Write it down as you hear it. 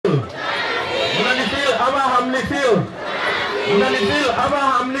feel? Mnanifeel ama hamnifeel? Mnanifeel ama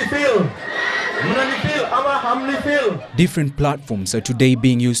hamnifeel? Mnanifeel ama hamnifeel? Different platforms are today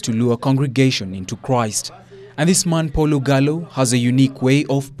being used to lure congregation into Christ. And this man, Paul Ogallo, has a unique way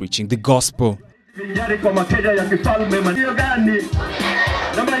of preaching the gospel.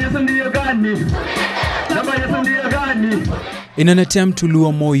 In an attempt to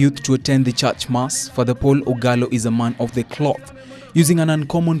lure more youth to attend the church mass, Father Paul Ogallo is a man of the cloth, using an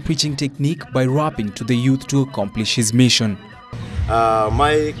uncommon preaching technique by rapping to the youth to accomplish his mission.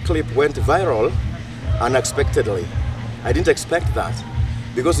 My clip went viral unexpectedly. I didn't expect that,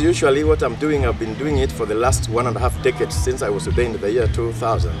 because usually what I'm doing, I've been doing it for the last 1.5 decades since I was ordained in the year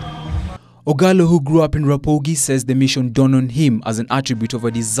 2000. Ogallo, who grew up in Rapogi, says the mission dawned on him as an attribute of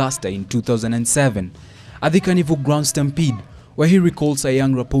a disaster in 2007 at the Carnival Ground Stampede, where he recalls a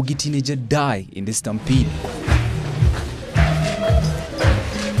young Rapogi teenager die in the stampede.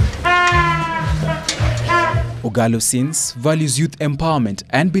 Ogallo since values youth empowerment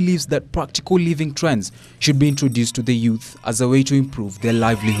and believes that practical living trends should be introduced to the youth as a way to improve their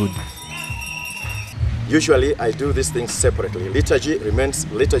livelihood. Usually I do these things separately. Liturgy remains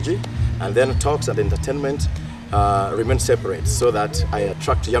liturgy, and then talks and entertainment remain separate, so that I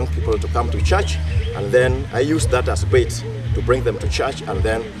attract young people to come to church, and then I use that as bait to bring them to church, and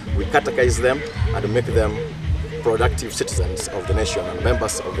then we catechize them and make them productive citizens of the nation and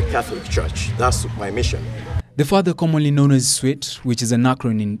members of the Catholic Church. That's my mission. The father, commonly known as SWIT, which is an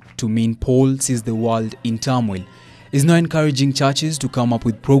acronym to mean Paul Sees the World in Turmoil, is now encouraging churches to come up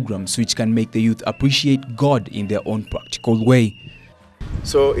with programs which can make the youth appreciate God in their own practical way.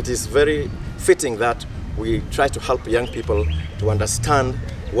 So it is very fitting that we try to help young people to understand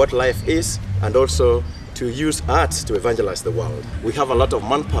what life is, and also to use art to evangelize the world. We have a lot of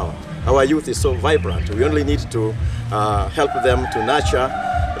manpower. Our youth is so vibrant. We only need to help them to nurture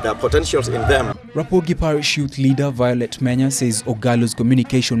the potentials in them. Rapogi Parish Youth Leader Violet Menya says Ogallo's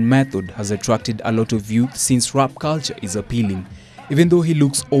communication method has attracted a lot of youth since rap culture is appealing, even though he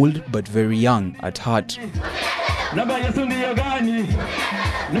looks old but very young at heart.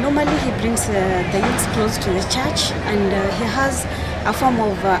 Normally he brings the youth close to the church, and he has a form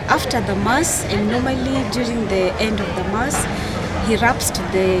of after the mass, and normally during the end of the mass he raps to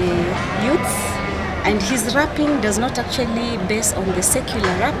the youths. And his rapping does not actually base on the secular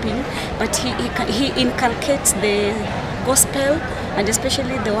rapping, but he inculcates the gospel, and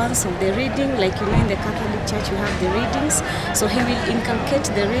especially the ones of the reading, like in the Catholic Church you have the readings, so he will inculcate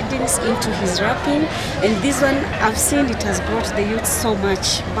the readings into his rapping, and this one I've seen it has brought the youth so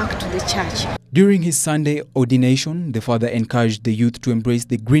much back to the church. During his Sunday ordination, the father encouraged the youth to embrace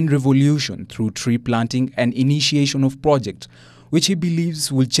the green revolution through tree planting and initiation of projects which he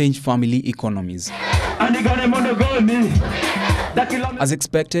believes will change family economies. As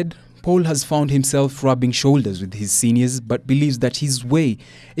expected, Paul has found himself rubbing shoulders with his seniors, but believes that his way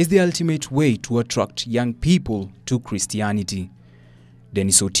is the ultimate way to attract young people to Christianity.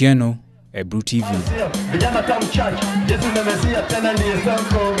 Dennis Otieno, Ebru TV.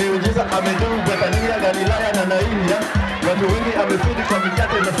 Watu wengi amefidi kwa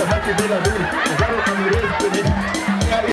mikate na samaki bila duri.